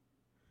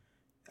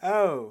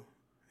Oh,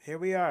 here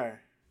we are.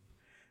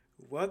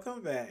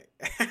 Welcome back.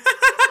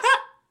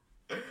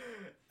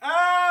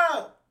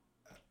 Oh,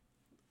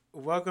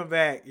 welcome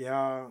back,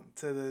 y'all,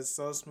 to the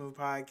So Smooth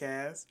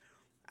podcast.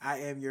 I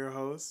am your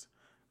host,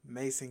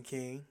 Mason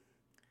King.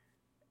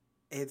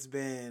 It's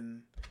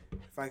been,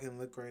 if I can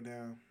look right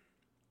now,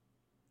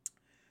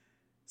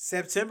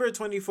 September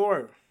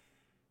 24th.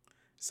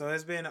 So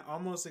it's been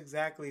almost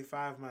exactly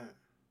 5 months.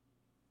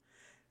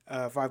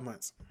 5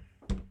 months.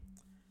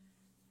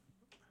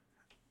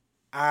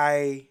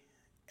 I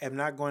am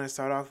not going to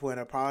start off with an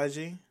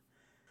apology.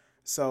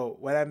 So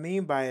what I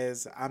mean by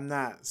is I'm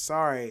not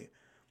sorry.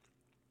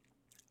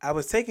 I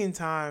was taking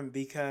time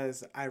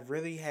because I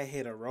really had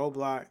hit a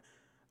roadblock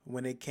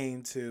when it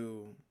came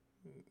to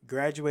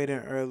graduating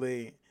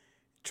early,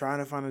 trying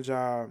to find a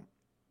job,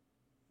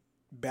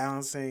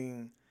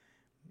 balancing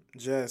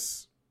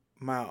just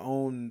my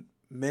own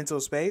mental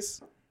space.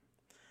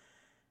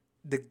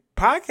 The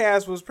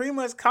podcast was pretty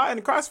much caught in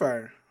the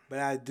crossfire. But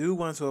I do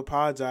want to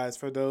apologize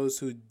for those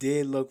who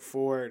did look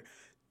forward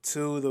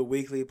to the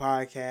weekly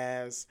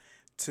podcast,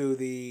 to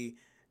the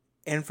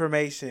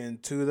information,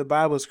 to the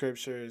Bible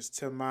scriptures,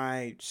 to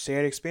my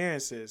shared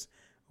experiences,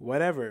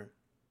 whatever.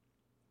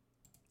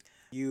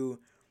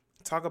 You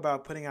talk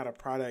about putting out a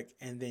product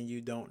and then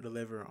you don't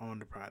deliver on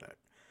the product.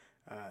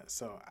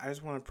 So I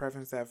just want to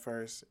preface that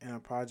first and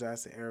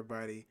apologize to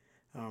everybody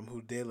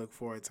who did look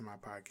forward to my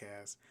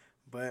podcast.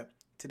 But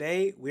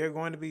today we are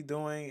going to be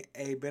doing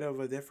a bit of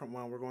a different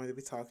one. We're going to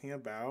be talking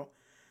about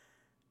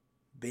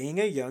being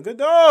a young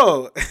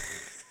adult.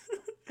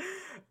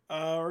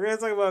 We're going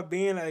to talk about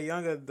being a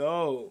young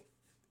adult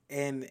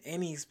in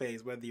any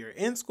space, whether you're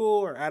in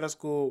school or out of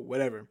school,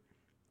 whatever.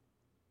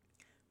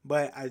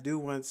 But I do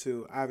want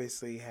to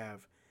obviously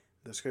have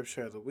the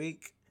scripture of the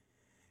week.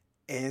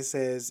 And it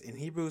says in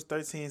Hebrews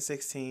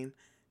 13:16,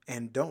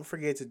 and don't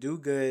forget to do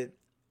good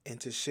and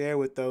to share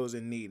with those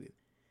in need.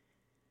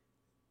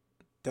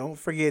 Don't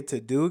forget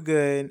to do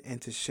good and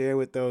to share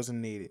with those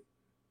in need.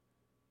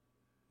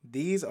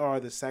 These are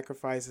the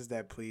sacrifices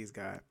that please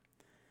God.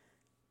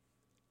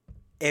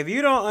 If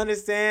you don't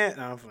understand,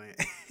 no, I'm playing.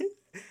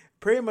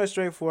 Pretty much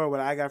straightforward. What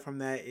I got from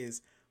that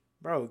is,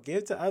 bro,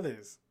 give to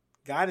others.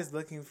 God is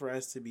looking for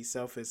us to be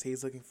selfless.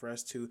 He's looking for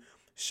us to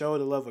show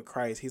the love of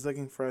Christ. He's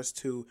looking for us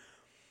to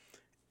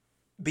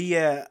be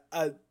a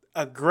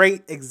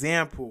great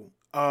example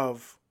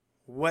of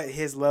what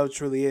his love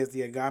truly is,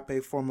 the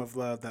agape form of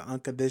love, the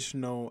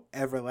unconditional,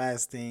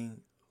 everlasting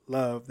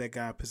love that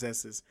God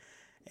possesses.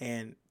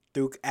 And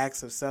through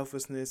acts of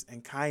selflessness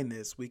and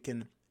kindness, we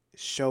can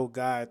show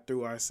God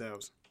through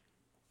ourselves.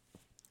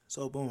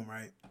 So boom,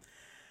 right?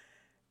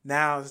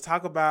 Now, to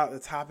talk about the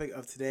topic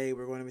of today,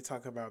 we're going to be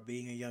talking about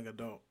being a young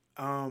adult.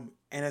 In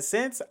a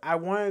sense, I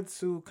wanted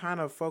to kind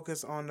of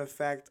focus on the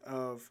fact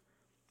of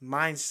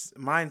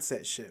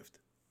mindset shift.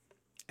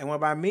 And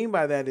what I mean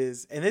by that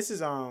is, and this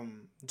is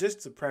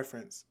just a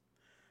preference,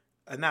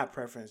 not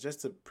preference,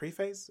 just a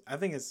preface. I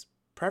think it's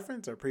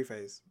preference or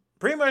preface.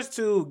 Pretty much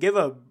to give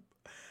a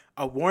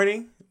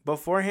warning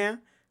beforehand.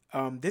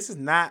 This is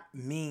not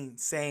me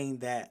saying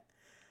that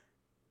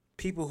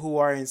people who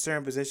are in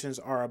certain positions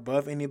are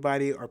above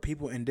anybody or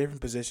people in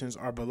different positions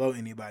are below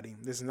anybody.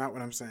 This is not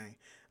what I'm saying.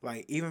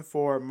 Like even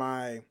for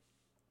my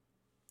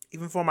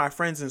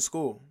friends in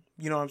school,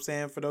 you know what I'm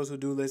saying? For those who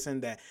do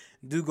listen that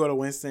do go to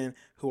Winston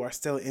who are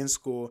still in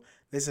school,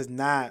 this is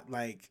not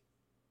like,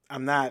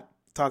 I'm not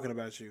talking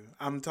about you.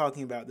 I'm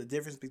talking about the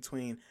difference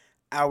between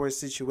our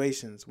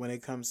situations when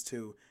it comes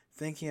to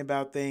thinking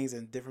about things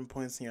and different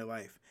points in your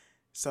life.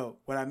 So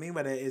what I mean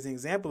by that is an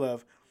example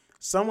of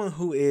someone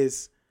who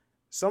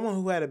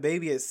had a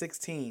baby at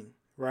 16,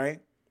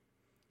 right?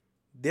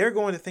 They're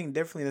going to think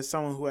differently than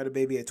someone who had a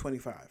baby at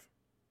 25.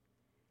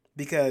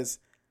 Because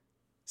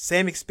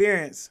same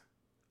experience,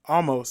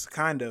 almost,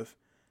 kind of,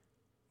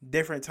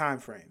 different time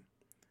frame.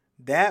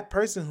 That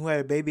person who had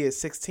a baby at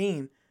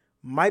 16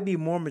 might be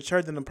more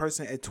mature than the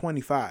person at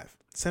 25,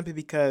 simply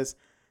because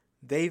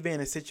they've been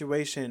in a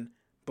situation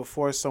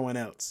before someone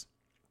else.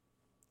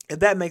 If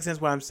that makes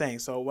sense what I'm saying.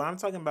 So what I'm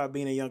talking about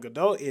being a young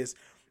adult is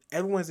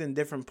everyone's in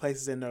different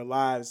places in their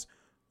lives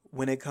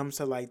when it comes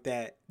to like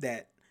that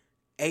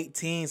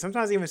 18,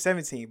 sometimes even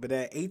 17, but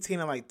that 18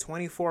 to like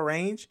 24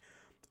 range,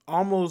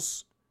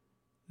 almost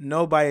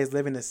nobody is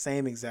living the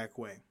same exact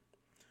way.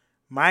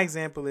 My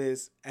example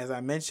is, as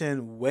I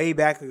mentioned way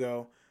back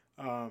ago,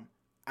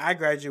 I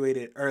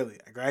graduated early.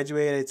 I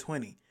graduated at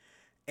 20.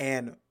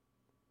 And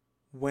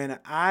when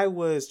I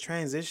was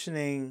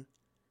transitioning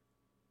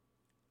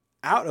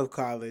out of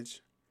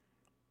college,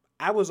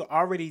 I was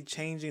already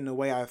changing the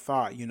way I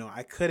thought. You know,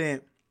 I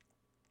couldn't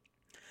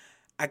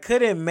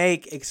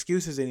make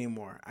excuses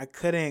anymore. I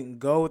couldn't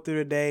go through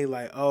the day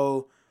like,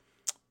 I'm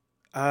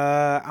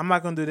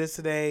not gonna do this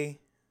today.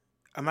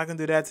 I'm not gonna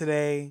do that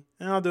today,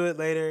 and I'll do it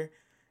later.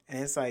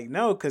 And it's like,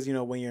 no, because you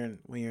know when you're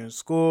in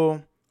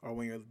school or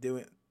when you're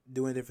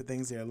doing different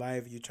things in your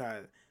life, you try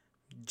to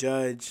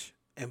judge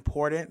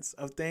importance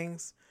of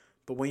things.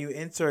 But when you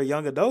enter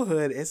young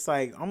adulthood, it's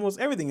like almost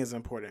everything is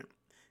important.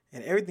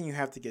 and everything you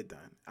have to get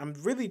done. I'm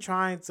really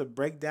trying to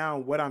break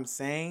down what I'm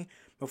saying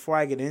before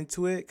I get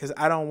into it, because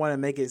I don't want to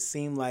make it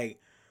seem like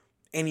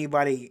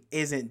anybody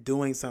isn't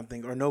doing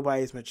something or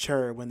nobody's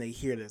mature when they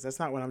hear this. That's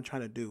not what I'm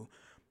trying to do.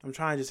 I'm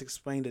trying to just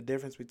explain the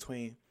difference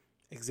between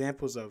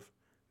examples of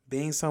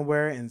being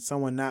somewhere and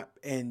someone not,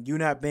 and you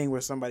not being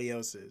where somebody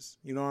else is.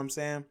 You know what I'm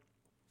saying?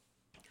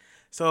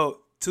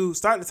 So to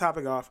start the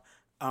topic off,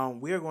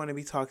 we are going to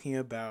be talking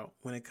about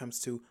when it comes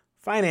to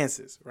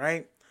finances,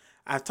 right?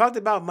 I've talked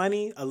about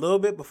money a little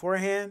bit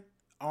beforehand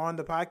on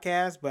the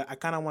podcast, but I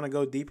kind of want to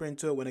go deeper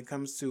into it when it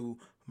comes to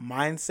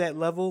mindset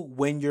level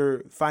when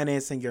you're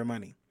financing your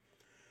money.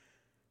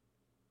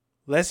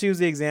 Let's use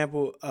the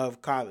example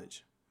of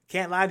college.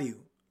 Can't lie to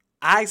you.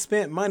 I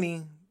spent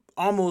money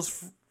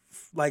almost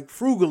like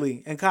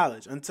frugally in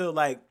college until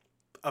like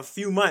a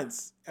few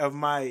months of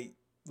my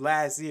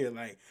last year.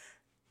 Like,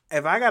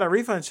 if I got a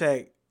refund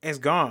check, it's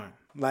gone.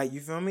 Like, you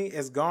feel me?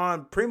 It's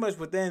gone pretty much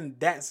within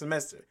that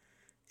semester.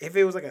 If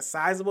it was like a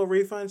sizable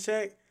refund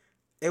check,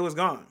 it was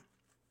gone.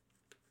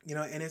 You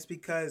know, and it's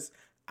because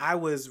I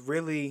was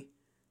really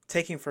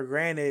taking for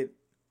granted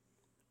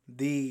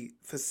the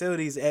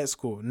facilities at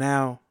school.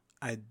 Now,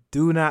 I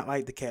do not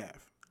like the CAF.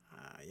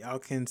 Y'all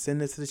can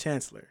send this to the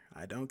chancellor.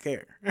 I don't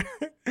care.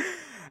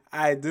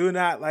 I do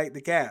not like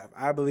the CAF.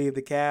 I believe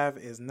the CAF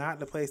is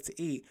not the place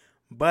to eat,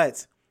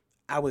 but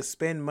I would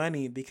spend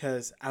money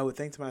because I would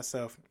think to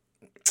myself,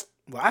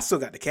 well, I still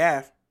got the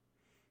CAF.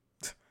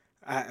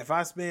 If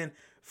I spend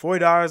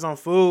 $40 on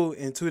food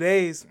in 2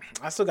 days,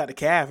 I still got the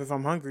CAF if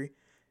I'm hungry.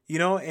 You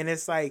know, and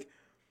it's like,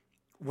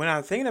 when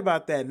I'm thinking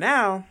about that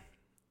now,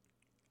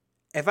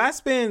 if I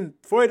spend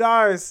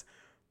 $40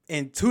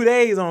 in 2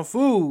 days on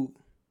food,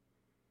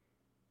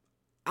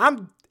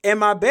 I'm in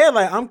my bed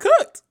like, I'm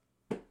cooked.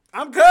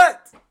 I'm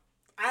cooked.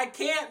 I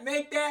can't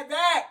make that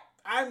back.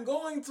 I'm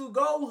going to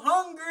go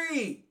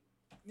hungry.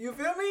 You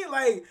feel me?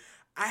 Like,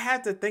 I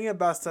had to think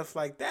about stuff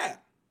like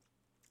that.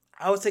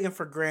 I was taking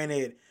for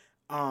granted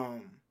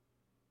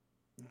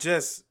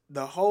just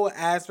the whole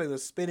aspect of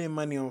spending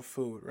money on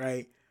food,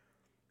 right?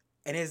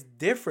 And it's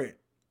different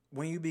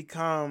when you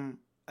become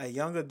a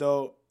young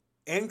adult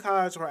in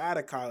college or out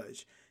of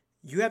college.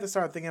 You have to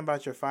start thinking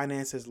about your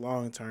finances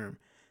long term.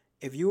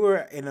 If you were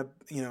in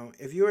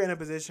a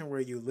position where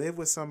you live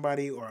with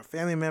somebody or a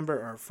family member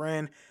or a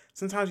friend,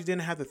 sometimes you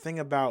didn't have to think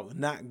about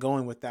not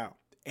going without.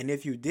 And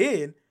if you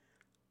did,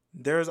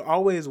 there's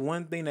always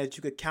one thing that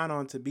you could count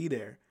on to be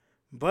there.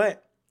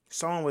 But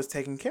someone was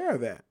taking care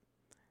of that.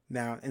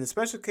 Now, in a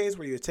special case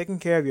where you're taking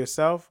care of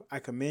yourself, I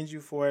commend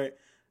you for it.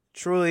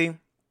 Truly,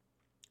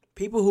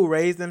 people who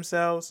raise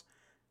themselves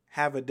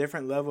have a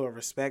different level of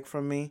respect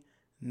from me.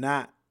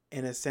 Not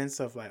in a sense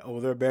of like,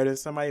 oh, they're better than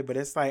somebody, but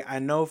it's like, I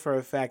know for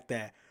a fact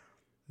that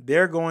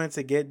they're going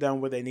to get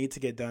done what they need to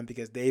get done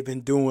because they've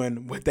been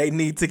doing what they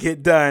need to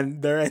get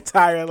done their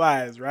entire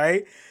lives,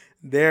 right?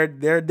 They're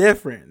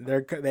different.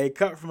 They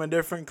cut from a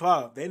different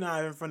cloth. They're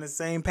not even from the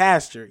same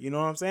pasture. You know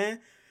what I'm saying?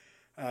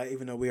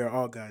 Even though we are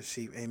all God's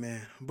sheep,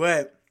 amen.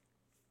 But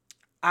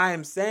I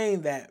am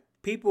saying that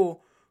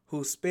people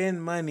who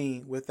spend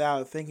money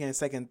without thinking a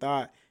second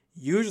thought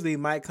usually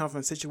might come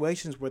from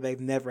situations where they've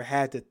never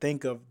had to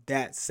think of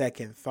that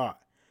second thought.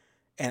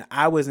 And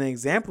I was an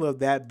example of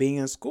that being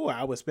in school.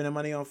 I was spending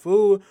money on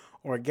food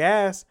or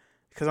gas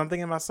because I'm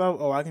thinking to myself,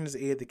 oh, I can just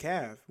eat at the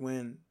CAF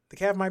when the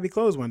CAF might be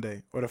closed one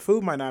day or the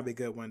food might not be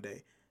good one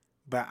day.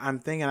 But I'm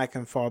thinking I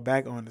can fall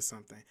back onto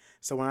something.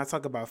 So when I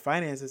talk about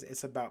finances,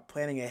 it's about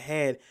planning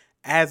ahead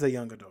as a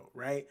young adult,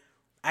 right?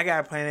 I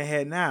got to plan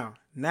ahead now.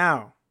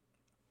 Now,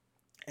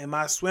 am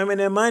I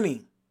swimming in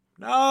money?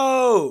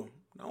 No,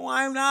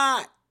 I'm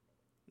not.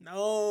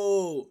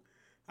 No,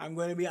 I'm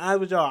going to be honest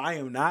with y'all. I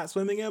am not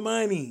swimming in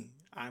money.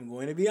 I'm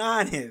going to be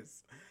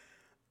honest.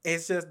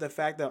 It's just the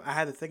fact that I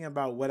had to think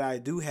about what I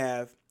do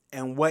have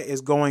and what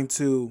is going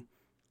to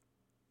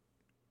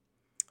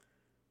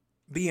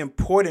be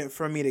important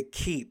for me to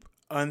keep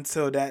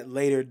until that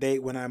later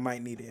date when I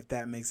might need it, if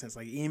that makes sense.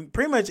 Like,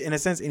 pretty much in a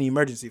sense, an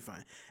emergency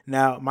fund.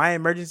 Now, my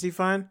emergency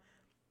fund,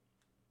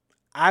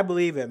 I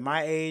believe at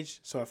my age,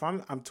 so if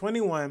I'm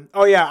 21,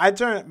 oh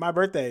yeah, my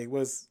birthday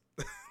was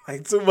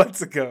like 2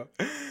 months ago,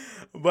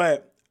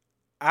 but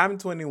I'm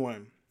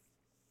 21.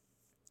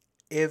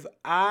 If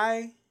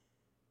I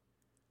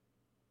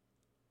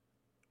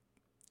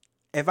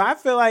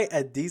feel like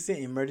a decent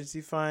emergency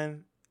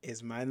fund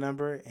is my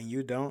number and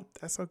you don't,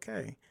 that's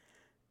okay.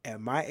 At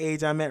my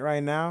age I'm at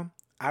right now,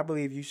 I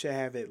believe you should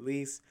have at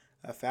least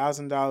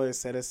 $1,000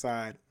 set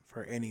aside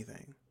for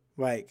anything.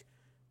 Like,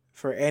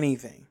 for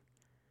anything.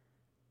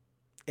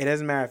 It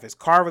doesn't matter if it's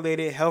car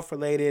related, health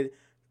related,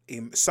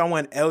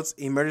 someone else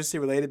emergency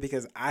related,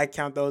 because I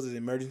count those as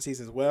emergencies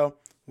as well.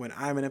 When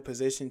I'm in a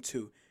position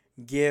to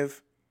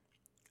give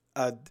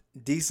a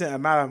decent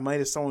amount of money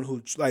to someone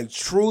who like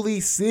truly,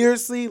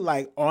 seriously,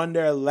 like on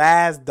their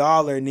last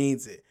dollar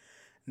needs it.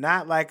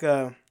 Not like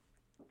and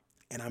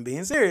I'm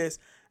being serious,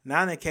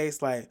 not in a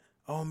case like,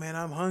 oh man,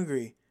 I'm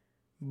hungry,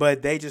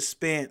 but they just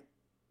spent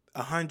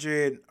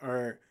 $100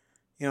 or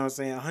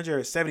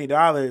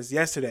 $170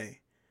 yesterday.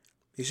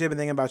 You should be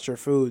thinking about your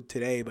food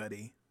today,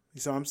 buddy.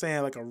 So I'm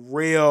saying like a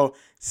real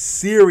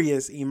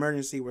serious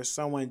emergency where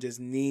someone just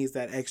needs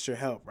that extra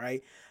help,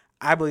 right?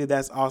 I believe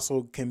that's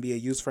also can be a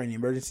use for an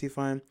emergency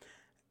fund,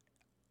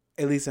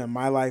 at least in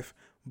my life.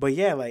 But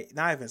yeah, like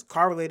not even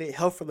car related,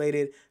 health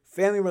related,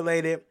 family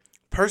related,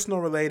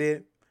 personal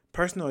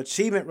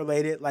achievement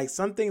related. Like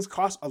some things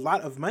cost a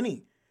lot of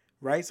money,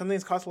 right? Some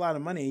things cost a lot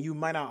of money and you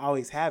might not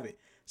always have it.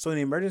 So an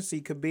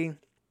emergency could be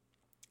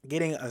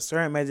getting a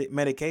certain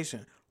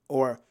medication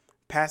or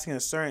passing a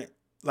certain,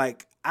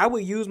 like I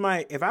would use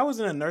if I was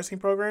in a nursing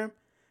program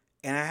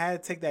and I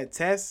had to take that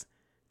test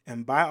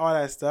and buy all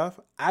that stuff,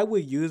 I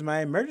would use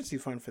my emergency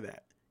fund for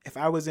that if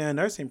I was in a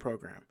nursing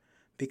program,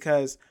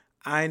 because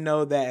I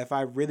know that if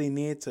I really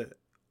need to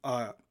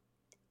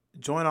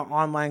join an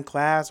online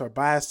class or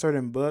buy a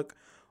certain book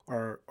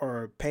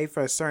or pay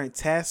for a certain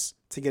test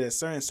to get a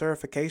certain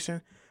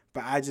certification,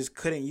 but I just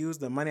couldn't use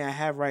the money I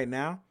have right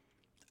now,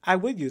 I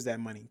would use that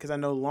money because I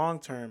know long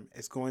term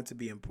it's going to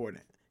be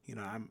important.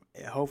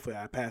 Hopefully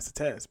I pass the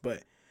test,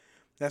 but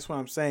that's what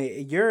I'm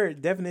saying. Your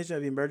definition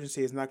of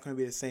emergency is not going to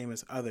be the same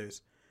as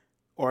others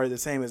or the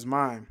same as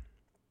mine.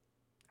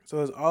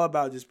 So it's all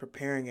about just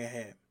preparing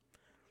ahead.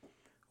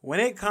 When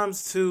it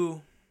comes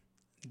to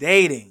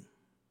dating,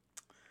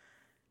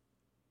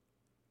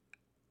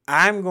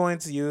 I'm going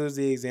to use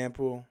the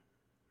example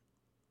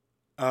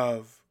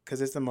of, because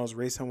it's the most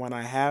recent one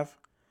I have,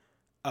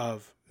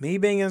 of me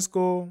being in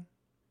school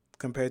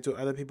compared to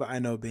other people I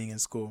know being in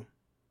school.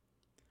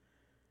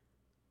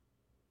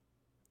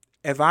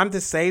 If I'm to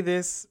say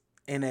this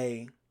in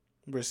a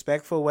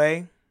respectful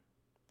way,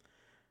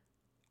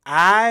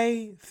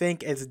 I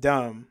think it's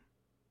dumb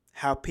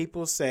how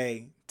people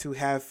say to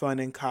have fun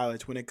in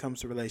college when it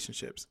comes to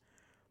relationships.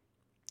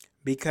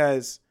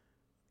 Because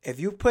if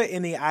you put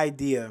in the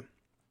idea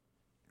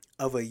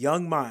of a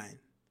young mind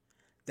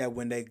that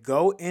when they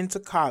go into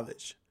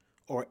college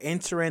or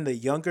enter in the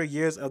younger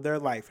years of their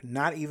life,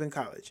 not even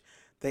college,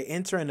 they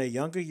enter in the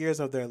younger years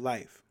of their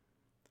life,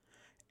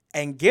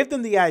 and give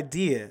them the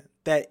idea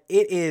that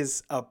it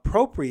is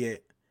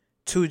appropriate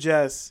to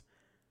just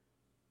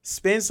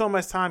spend so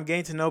much time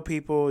getting to know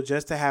people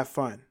just to have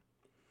fun.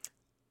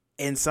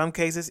 In some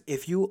cases,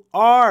 if you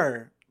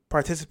are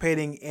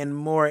participating in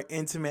more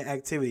intimate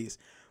activities,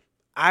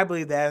 I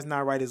believe that is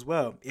not right as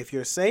well. If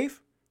you're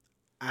safe,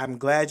 I'm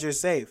glad you're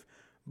safe.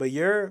 But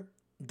you're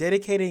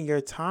dedicating your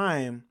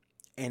time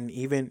and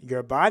even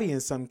your body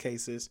in some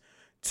cases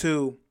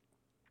to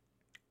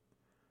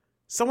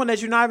someone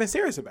that you're not even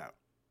serious about.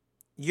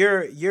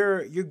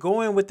 You're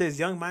going with this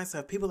young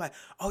mindset. People like,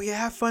 oh yeah,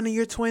 have fun in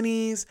your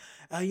 20s,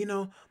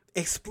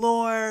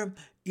 explore,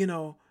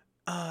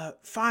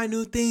 find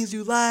new things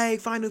you like,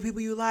 find new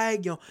people you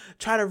like,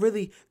 try to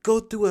really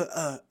go through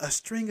a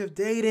string of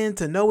dating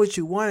to know what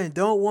you want and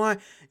don't want.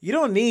 You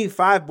don't need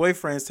 5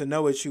 boyfriends to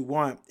know what you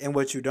want and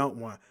what you don't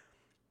want.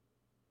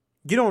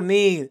 You don't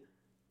need,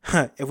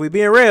 if we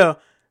being real,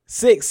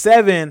 6,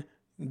 7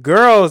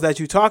 girls that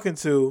you talking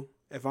to.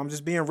 If I'm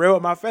just being real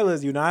with my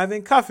fellas, you're not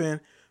even cuffing.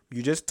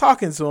 You just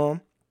talking to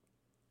them.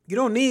 You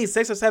don't need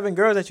 6 or 7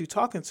 girls that you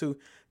talking to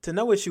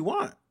know what you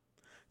want.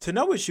 To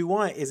know what you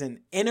want is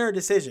an inner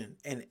decision,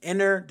 an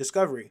inner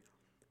discovery.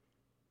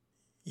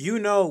 You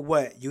know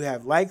what you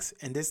have likes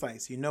and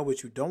dislikes. You know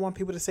what you don't want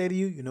people to say to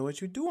you. You know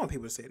what you do want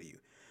people to say to you.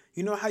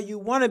 You know how you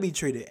want to be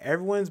treated.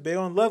 Everyone's big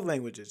on love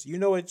languages. You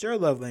know what your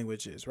love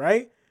language is,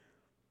 right?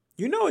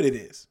 You know what it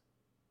is.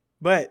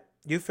 But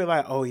you feel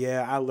like, oh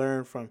yeah, I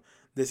learned from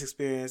this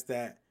experience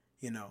that,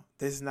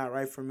 this is not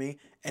right for me.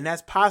 And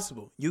that's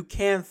possible. You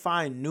can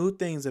find new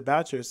things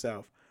about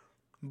yourself.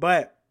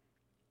 But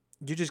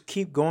you just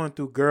keep going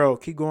through girl,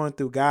 keep going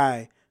through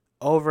guy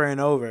over and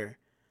over.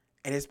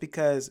 And it's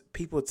because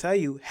people tell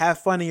you, have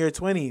fun in your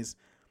 20s.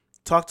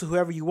 Talk to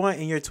whoever you want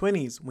in your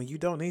 20s when you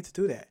don't need to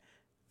do that.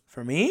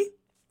 For me,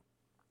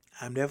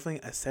 I'm definitely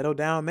a settled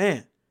down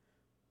man.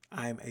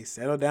 I'm a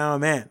settled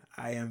down man.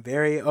 I am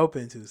very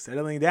open to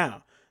settling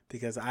down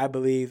because I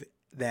believe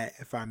that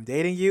if I'm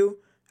dating you,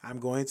 I'm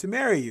going to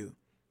marry you.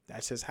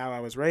 That's just how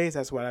I was raised.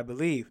 That's what I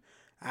believe.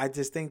 I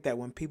just think that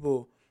when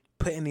people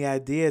put in the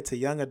idea to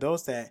young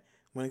adults that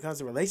when it comes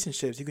to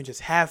relationships, you can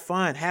just have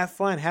fun,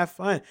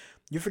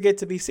 you forget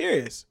to be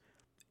serious.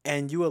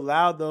 And you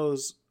allow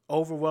those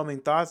overwhelming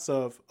thoughts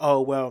of,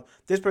 oh, well,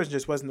 this person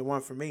just wasn't the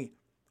one for me.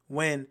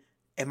 When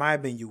it might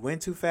have been you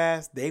went too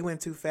fast, they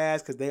went too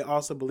fast because they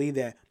also believe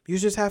that you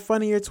just have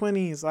fun in your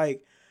 20s.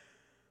 Like,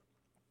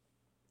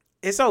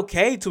 it's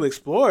okay to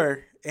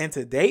explore and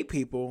to date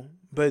people,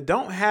 but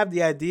don't have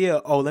the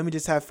idea, oh, let me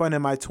just have fun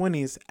in my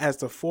 20s as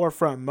the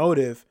forefront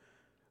motive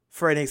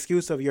for an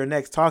excuse of your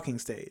next talking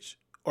stage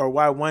or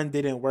why one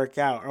didn't work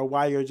out or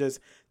why you're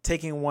just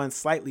taking one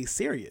slightly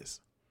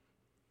serious.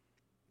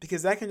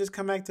 Because that can just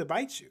come back to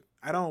bite you.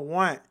 I don't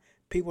want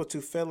people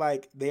to feel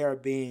like they are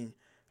being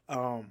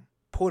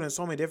pulled in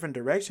so many different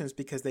directions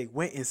because they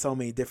went in so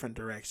many different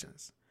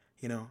directions.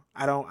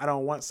 I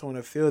don't want someone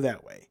to feel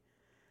that way.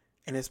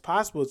 And it's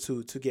possible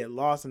to get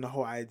lost in the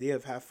whole idea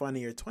of have fun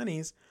in your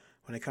 20s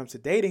when it comes to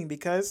dating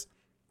because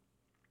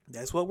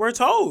that's what we're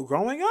told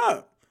growing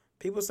up.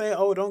 People say,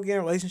 oh, don't get in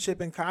a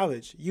relationship in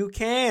college. You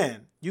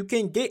can. You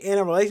can get in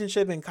a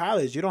relationship in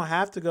college. You don't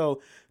have to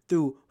go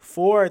through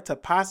 4 to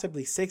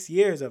possibly 6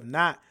 years of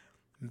not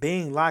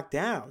being locked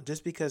down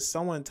just because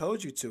someone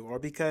told you to, or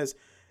because,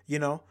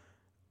 I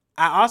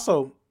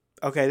also,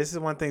 okay, this is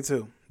one thing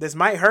too. This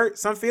might hurt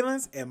some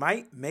feelings. It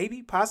might,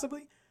 maybe,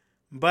 possibly.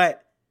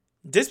 But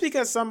just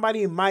because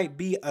somebody might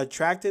be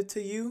attracted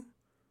to you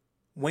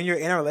when you're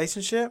in a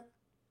relationship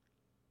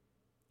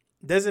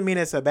doesn't mean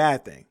it's a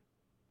bad thing.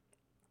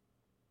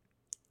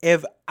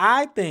 If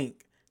I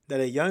think that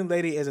a young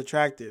lady is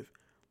attractive,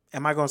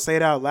 am I going to say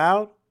it out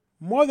loud?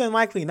 More than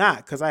likely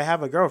not, because I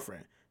have a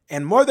girlfriend.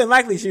 And more than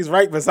likely she's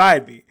right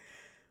beside me.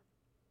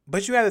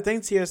 But you have to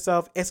think to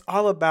yourself, it's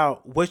all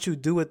about what you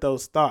do with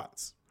those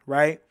thoughts,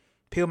 right?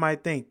 People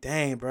might think,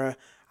 dang, bro,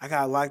 I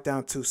got locked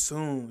down too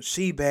soon.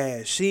 She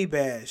bad, she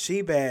bad,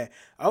 she bad.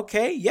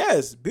 Okay,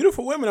 yes,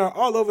 beautiful women are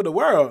all over the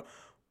world.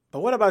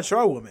 But what about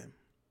your woman?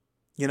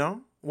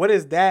 What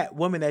is that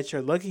woman that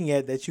you're looking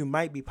at that you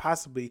might be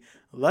possibly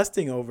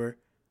lusting over?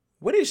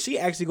 What is she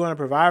actually going to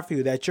provide for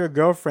you that your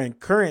girlfriend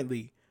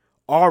currently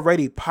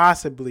already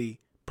possibly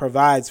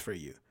provides for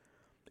you?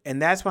 And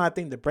that's when I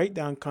think the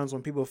breakdown comes,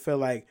 when people feel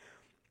like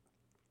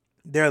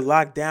they're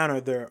locked down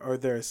or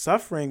they're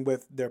suffering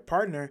with their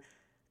partner.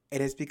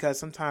 And it's because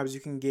sometimes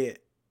you can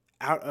get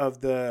out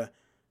of the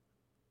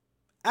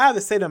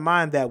state of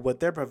mind that what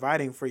they're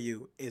providing for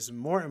you is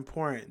more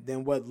important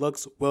than what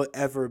looks will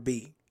ever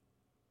be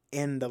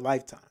in the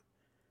lifetime.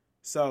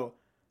 So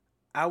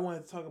I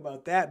wanted to talk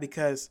about that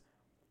because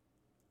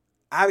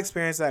I've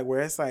experienced that,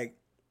 where it's like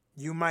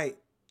you might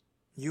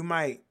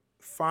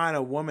find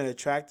a woman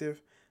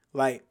attractive.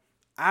 Like,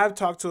 I've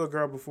talked to a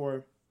girl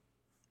before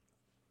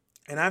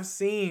and I've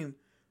seen,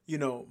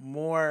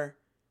 more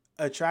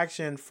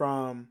attraction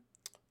from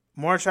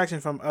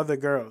other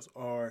girls,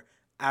 or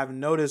I've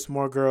noticed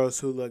more girls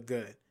who look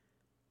good.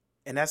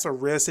 And that's a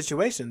real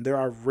situation. There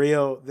are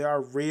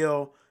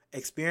real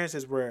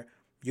experiences where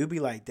you'll be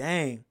like,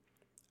 dang,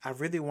 I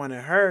really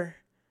wanted her.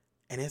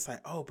 And it's like,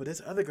 oh, but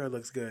this other girl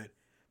looks good.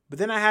 But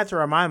then I had to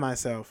remind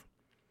myself,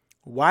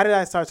 why did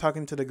I start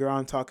talking to the girl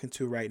I'm talking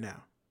to right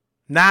now?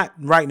 Not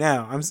right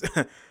now.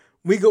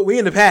 We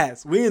in the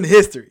past. We in the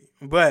history.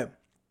 But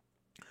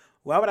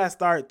why would I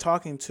start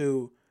talking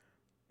to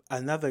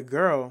another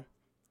girl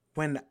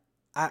when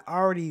I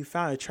already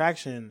found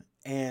attraction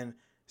and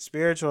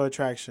spiritual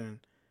attraction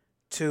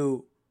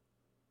to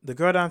the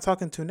girl that I'm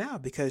talking to now?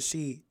 Because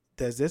she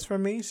does this for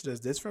me. She does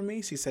this for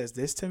me. She says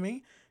this to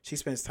me. She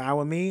spends time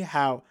with me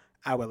how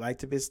I would like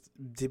to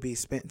be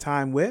spent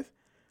time with.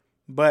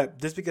 But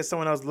just because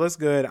someone else looks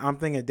good, I'm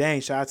thinking,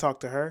 dang, should I talk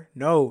to her?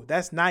 No,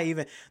 that's not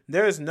even,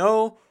 there's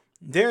no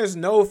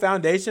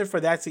foundation for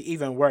that to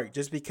even work.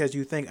 Just because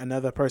you think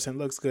another person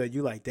looks good,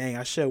 you like, dang,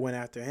 I should have went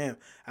after him.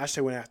 I should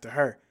have went after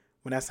her.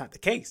 When that's not the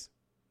case.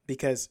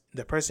 Because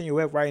the person you're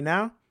with right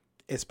now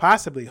is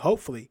possibly,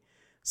 hopefully,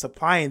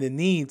 supplying the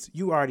needs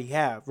you already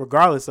have,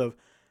 regardless of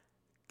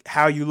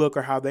how you look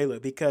or how they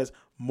look. Because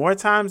more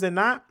times than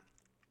not,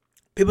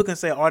 people can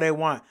say all they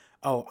want.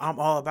 Oh, I'm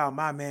all about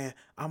my man.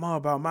 I'm all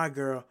about my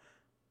girl.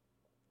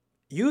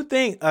 You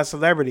think a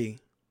celebrity,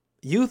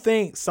 you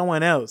think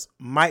someone else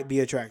might be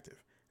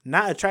attractive.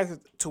 Not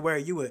attractive to where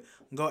you would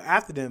go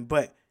after them,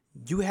 but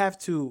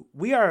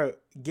we are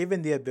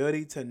given the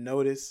ability to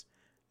notice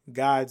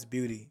God's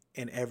beauty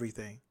in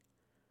everything.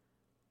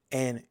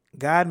 And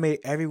God made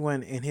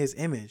everyone in his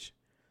image.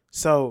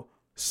 So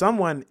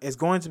someone is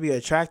going to be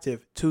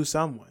attractive to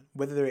someone,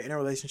 whether they're in a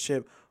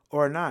relationship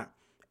or not.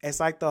 It's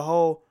like the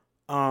whole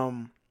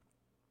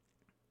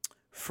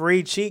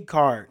free cheat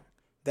card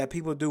that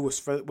people do with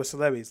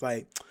celebrities.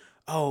 Like,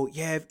 oh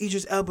yeah, if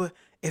Idris Elba,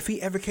 if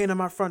he ever came to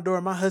my front door,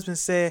 my husband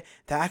said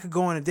that I could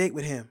go on a date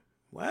with him.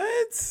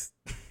 What?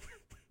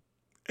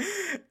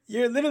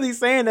 You're literally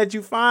saying that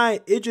you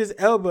find Idris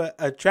Elba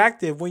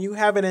attractive when you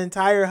have an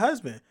entire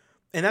husband.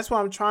 And that's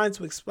what I'm trying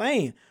to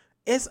explain.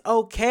 It's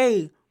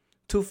okay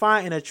to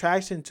find an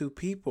attraction to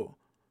people.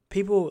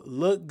 People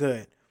look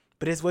good,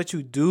 but it's what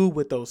you do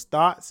with those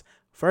thoughts.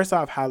 First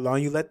off, how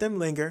long you let them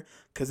linger,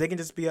 because they can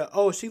just be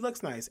oh, she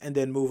looks nice, and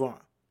then move on.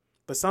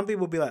 But some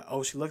people be like,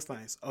 oh, she looks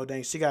nice. Oh,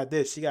 dang, she got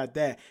this, she got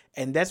that.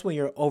 And that's when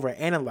you're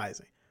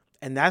overanalyzing.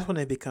 And that's when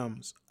it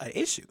becomes an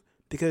issue,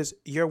 because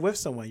you're with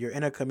someone, you're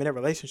in a committed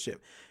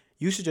relationship.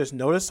 You should just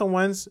notice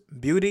someone's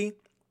beauty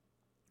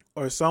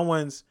or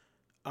someone's,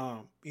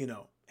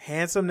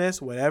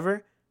 handsomeness,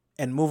 whatever,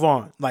 and move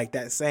on like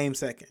that same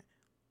second.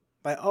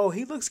 Like, oh,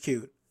 he looks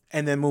cute,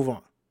 and then move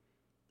on.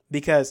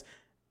 Because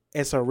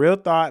it's a real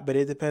thought, but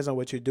it depends on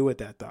what you do with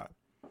that thought.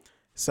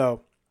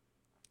 So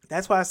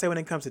that's why I say when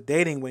it comes to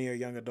dating when you're a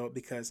young adult,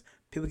 because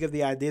people give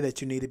the idea that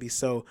you need to be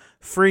so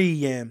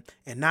free and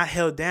not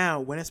held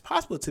down when it's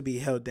possible to be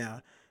held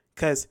down.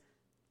 Because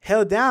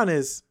held down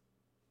is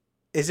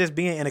just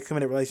being in a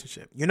committed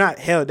relationship. You're not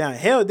held down.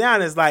 Held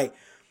down is like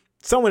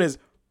someone is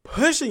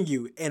pushing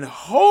you and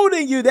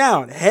holding you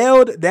down.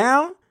 Held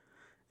down?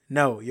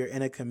 No, you're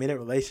in a committed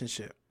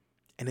relationship.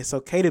 And it's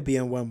okay to be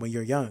in one when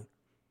you're young.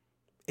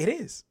 It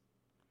is.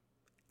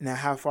 Now,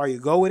 how far you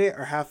go with it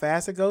or how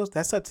fast it goes,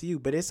 that's up to you.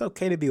 But it's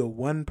okay to be with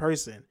one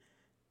person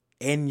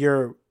in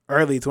your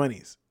early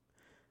 20s.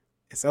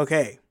 It's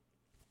okay.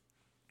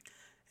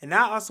 And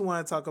I also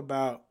want to talk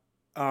about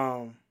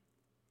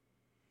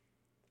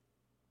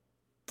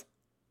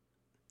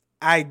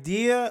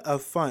idea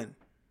of fun,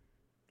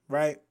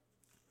 right?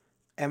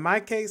 In my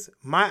case,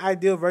 my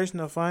ideal version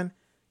of fun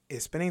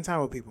is spending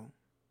time with people.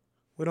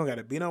 We don't got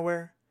to be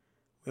nowhere.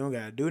 We don't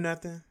got to do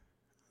nothing.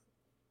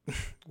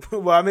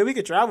 Well, I mean, we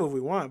could travel if we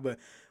want, but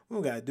we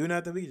don't got to do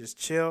nothing. We can just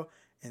chill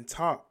and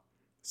talk.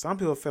 Some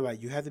people feel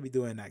like you have to be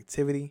doing an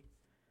activity.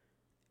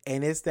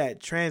 And it's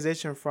that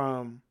transition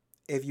from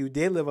if you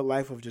did live a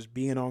life of just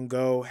being on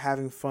go,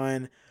 having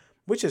fun,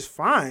 which is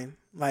fine.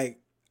 Like,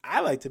 I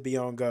like to be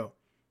on go.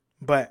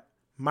 But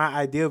my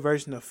ideal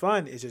version of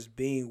fun is just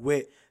being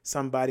with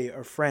somebody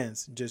or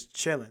friends, just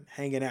chilling,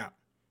 hanging out.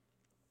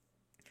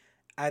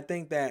 I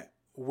think that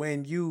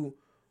when you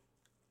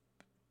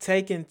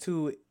take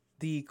into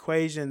the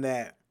equation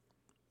that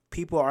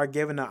people are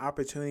given the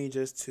opportunity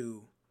just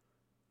to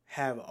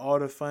have all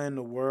the fun in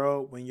the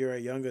world when you're a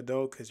young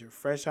adult because you're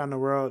fresh out in the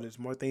world, there's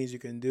more things you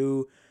can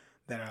do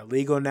that are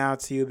legal now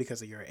to you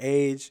because of your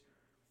age.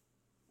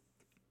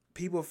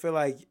 People feel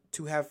like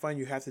to have fun,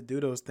 you have to do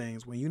those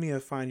things when you need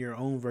to find your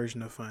own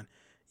version of fun.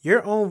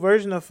 Your own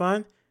version of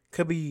fun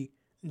could be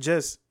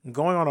just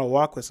going on a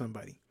walk with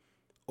somebody,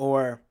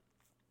 or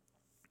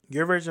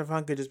your version of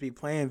fun could just be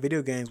playing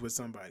video games with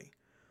somebody.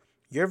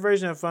 Your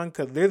version of fun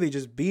could literally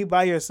just be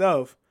by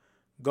yourself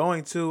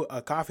going to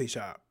a coffee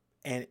shop,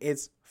 and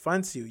it's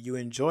fun to you. You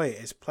enjoy it.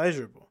 It's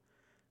pleasurable.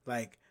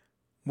 Like,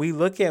 we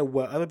look at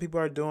what other people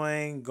are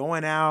doing,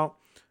 going out,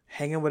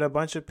 hanging with a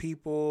bunch of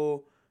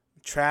people,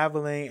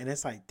 traveling, and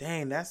it's like,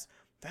 dang, that's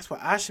what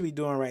I should be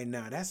doing right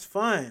now. That's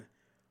fun.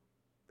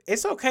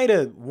 It's okay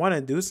to want to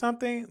do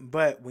something,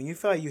 but when you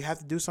feel like you have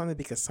to do something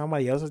because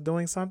somebody else is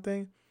doing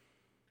something,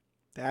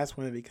 that's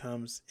when it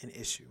becomes an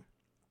issue.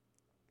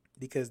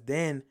 Because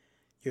then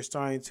you're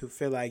starting to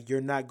feel like you're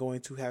not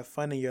going to have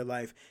fun in your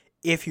life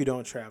if you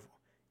don't travel,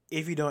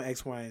 if you don't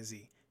X, Y, and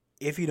Z,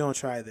 if you don't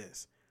try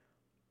this.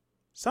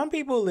 Some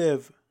people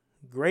live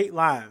great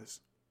lives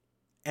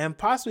and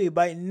possibly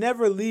might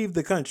never leave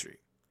the country.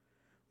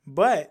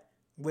 But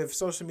with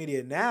social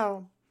media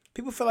now,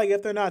 people feel like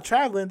if they're not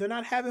traveling, they're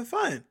not having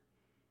fun.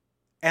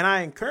 And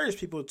I encourage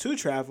people to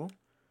travel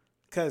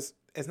because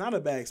it's not a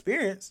bad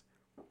experience.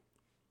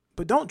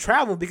 But don't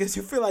travel because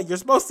you feel like you're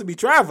supposed to be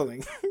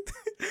traveling.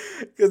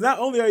 Because not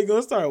only are you going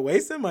to start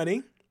wasting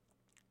money,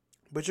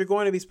 but you're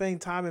going to be spending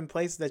time in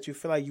places that you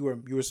feel like you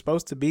were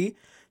supposed to be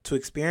to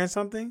experience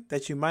something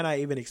that you might not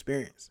even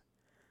experience.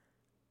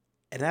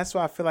 And that's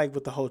why I feel like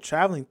with the whole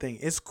traveling thing,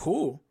 it's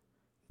cool.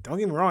 Don't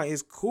get me wrong,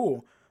 it's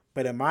cool.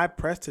 But am I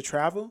pressed to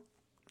travel?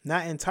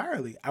 Not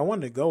entirely. I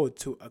want to go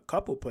to a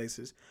couple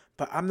places,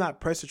 but I'm not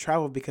pressed to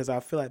travel because I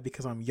feel like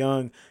because I'm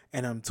young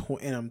and I'm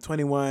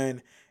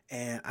 21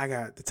 and I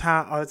got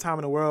all the time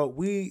in the world.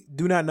 We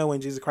do not know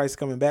when Jesus Christ is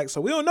coming back, so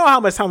we don't know how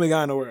much time we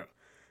got in the world.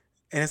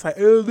 And it's like,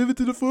 live it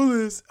to the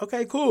fullest.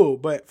 Okay, cool.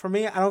 But for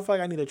me, I don't feel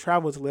like I need to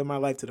travel to live my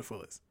life to the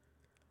fullest.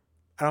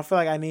 I don't feel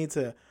like I need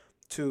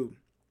to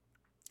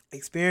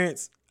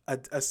experience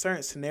a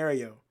certain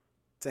scenario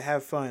to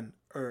have fun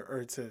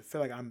or to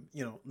feel like I'm,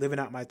 living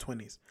out my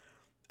 20s.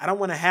 I don't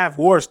want to have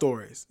war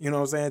stories, you know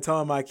what I'm saying,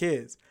 telling my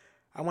kids.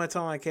 I want to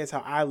tell my kids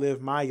how I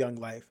live my young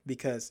life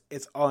because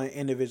it's all an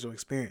individual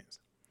experience.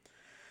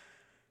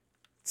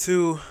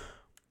 To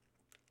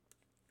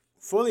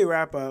fully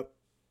wrap up,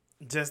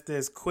 just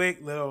this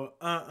quick little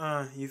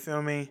you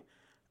feel me?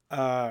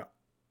 I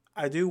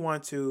do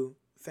want to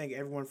thank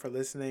everyone for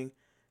listening.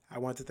 I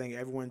want to thank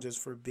everyone just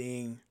for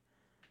being,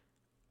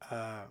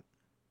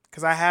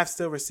 because I have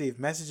still received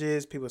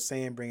messages, people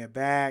saying bring it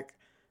back,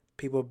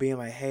 people being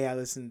like, hey, I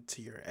listened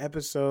to your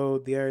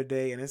episode the other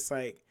day, and it's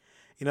like,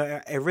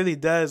 it really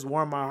does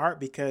warm my heart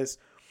because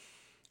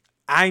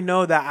I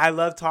know that I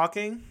love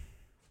talking,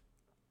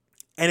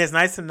 and it's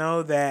nice to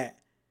know that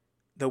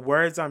the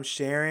words I'm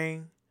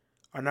sharing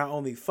are not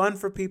only fun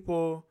for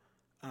people.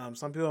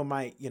 Some people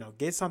might,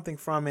 get something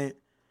from it.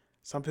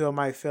 Some people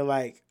might feel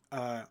like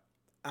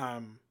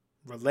I'm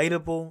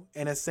relatable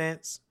in a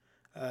sense,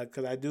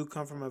 because I do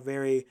come from a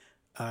very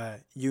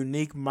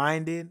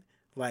unique-minded,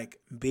 like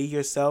be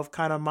yourself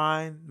kind of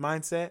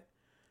mindset.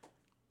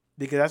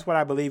 Because that's what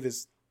I believe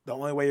is the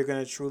only way you're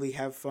going to truly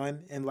have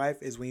fun in life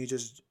is when you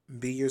just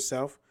be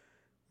yourself,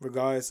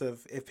 regardless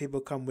of if people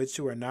come with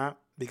you or not.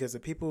 Because the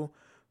people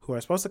who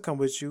are supposed to come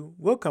with you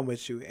will come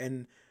with you.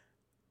 And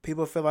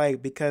people feel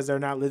like because they're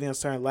not living a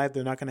certain life,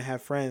 they're not going to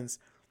have friends,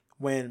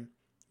 when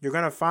you're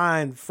going to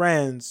find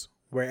friends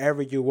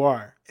wherever you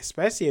are,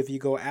 especially if you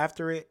go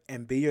after it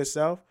and be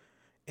yourself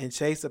and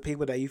chase the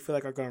people that you feel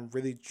like are going to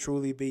really,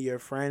 truly be your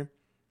friend.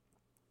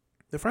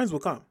 The friends will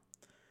come.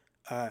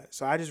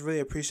 So I just really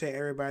appreciate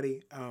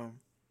everybody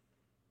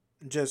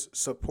just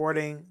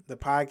supporting the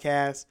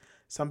podcast.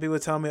 Some people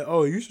tell me,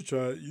 oh, you should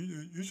try,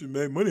 you should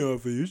make money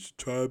off it. You should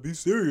try to be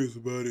serious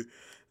about it.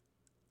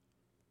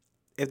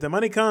 If the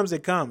money comes,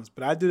 it comes.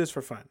 But I do this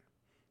for fun.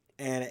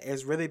 And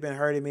it's really been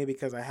hurting me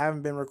because I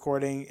haven't been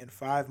recording in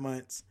 5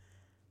 months.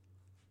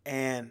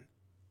 And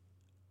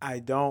I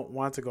don't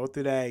want to go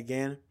through that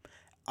again.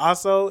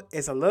 Also,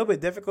 it's a little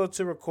bit difficult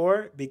to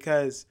record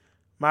because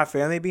my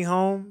family be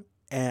home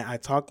and I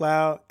talk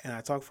loud and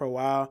I talk for a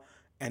while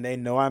and they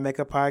know I make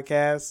a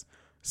podcast.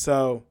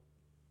 So,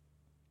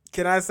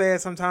 can I say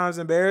it's sometimes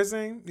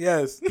embarrassing?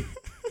 Yes.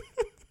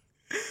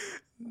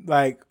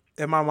 Like,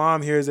 if my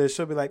mom hears it,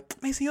 she'll be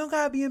like, Mason, you don't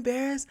gotta be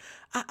embarrassed.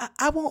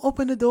 I won't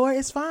open the door.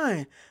 It's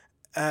fine.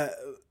 Uh,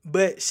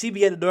 but she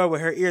be at the door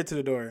with her ear to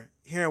the door,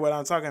 hearing what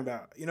I'm talking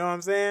about. You know what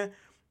I'm saying?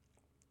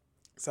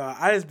 So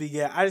I'll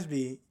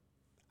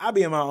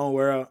be in my own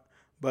world,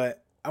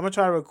 but I'm gonna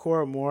try to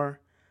record more,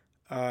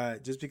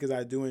 just because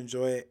I do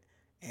enjoy it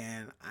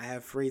and I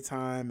have free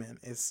time and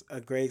it's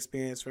a great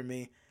experience for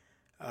me.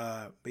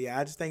 But yeah,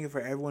 I just thank you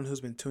for everyone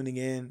who's been tuning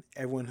in,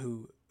 everyone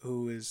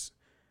who is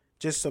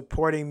just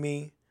supporting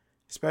me,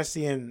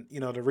 especially in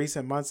the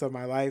recent months of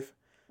my life.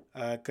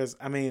 Because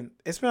I mean,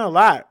 it's been a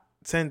lot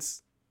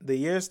since the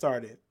year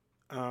started.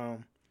 But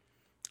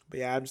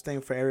yeah, I'm just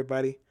thankful for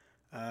everybody.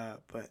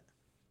 But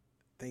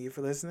thank you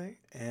for listening,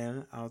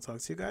 and I'll talk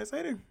to you guys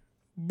later.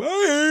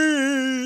 Bye.